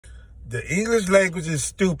The English language is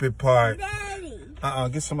stupid part.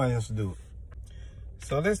 Daddy. Get somebody else to do it.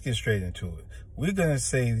 So let's get straight into it. We're going to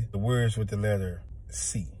say the words with the letter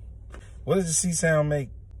C. What does the C sound make?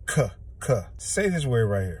 K. Say this word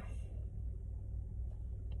right here.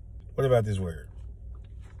 What about this word?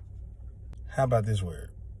 How about this word?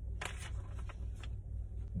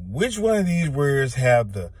 Which one of these words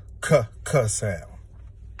have the k sound?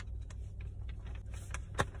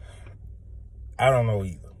 I don't know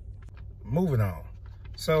either. Moving on.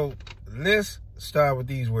 So let's start with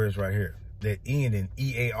these words right here. That end in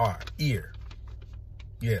E-A-R, ear.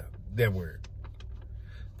 Yeah, that word.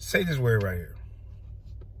 Say this word right here.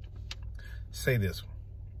 Say this one.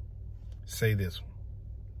 Say this one.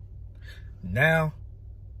 Now,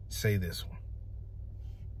 say this one.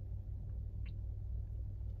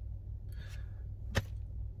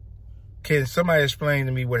 Can somebody explain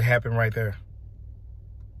to me what happened right there?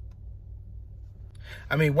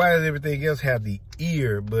 I mean, why does everything else have the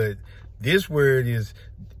ear, but this word is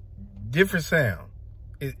different sound?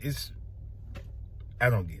 I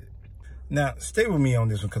don't get it. Now, stay with me on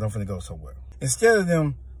this one because I'm going to go somewhere. Instead of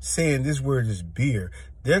them saying this word is beer,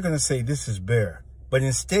 they're going to say this is bear. But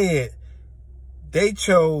instead, they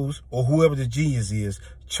chose, or whoever the genius is,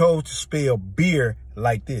 chose to spell beer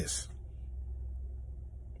like this.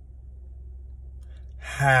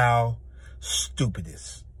 How stupid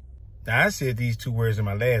is. Now, I said these two words in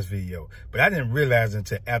my last video, but I didn't realize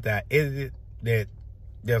until after I edited that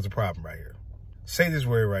there's a problem right here. Say this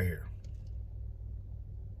word right here.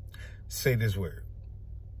 Say this word.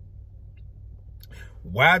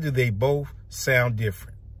 Why do they both sound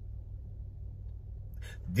different?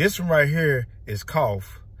 This one right here is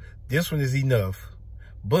cough. This one is enough.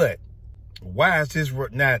 But why is this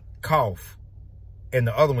not cough and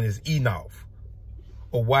the other one is enough?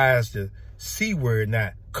 Or why is the C word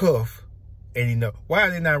not cuff and enough? Why are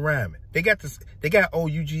they not rhyming? They got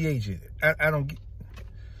O-U-G-H in it. I don't get.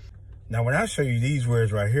 Now, when I show you these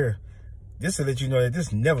words right here, this will let you know that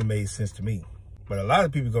this never made sense to me. But a lot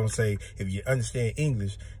of people are going to say, if you understand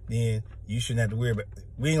English, then you shouldn't have to worry about it.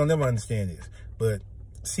 We ain't going to never understand this. But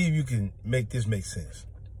see if you can make this make sense.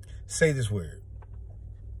 Say this word.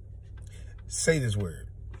 Say this word.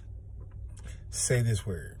 Say this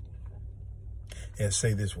word. And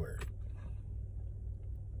say this word.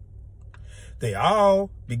 They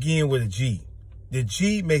all begin with a G. The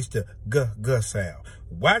G makes the g sound.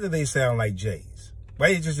 Why do they sound like J's? Why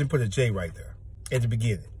you just didn't put a J right there at the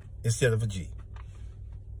beginning instead of a G?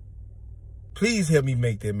 Please help me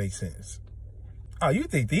make that make sense. Oh, you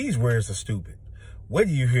think these words are stupid. Where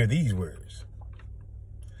do you hear these words?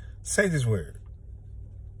 Say this word.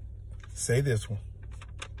 Say this one.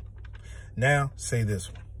 Now, say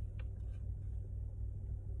this one.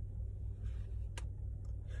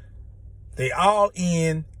 They all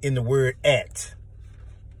end in the word at.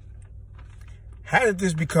 How did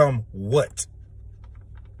this become what?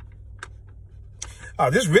 Oh,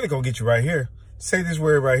 this really gonna get you right here. Say this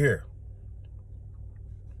word right here.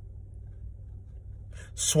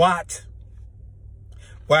 SWAT.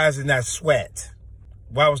 Why is it not SWAT?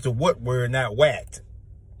 Why was the what word not whacked?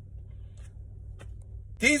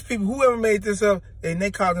 These people, whoever made this up, and they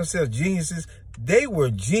call themselves geniuses, they were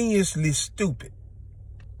geniusly stupid.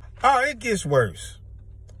 Oh, it gets worse.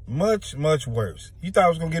 Much, much worse. You thought it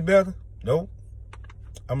was going to get better? Nope.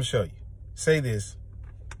 I'm going to show you. Say this.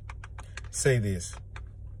 Say this.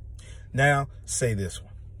 Now, say this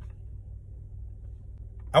one.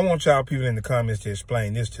 I want y'all people in the comments to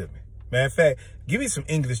explain this to me. Matter of fact, give me some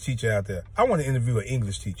English teacher out there. I want to interview an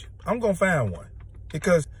English teacher. I'm going to find one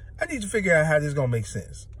because I need to figure out how this is going to make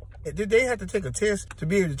sense. Did they have to take a test to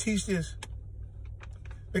be able to teach this?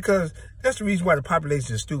 Because that's the reason why the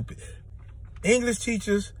population is stupid. English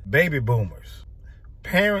teachers, baby boomers,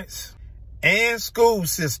 parents, and school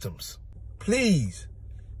systems, please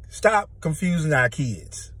stop confusing our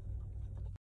kids.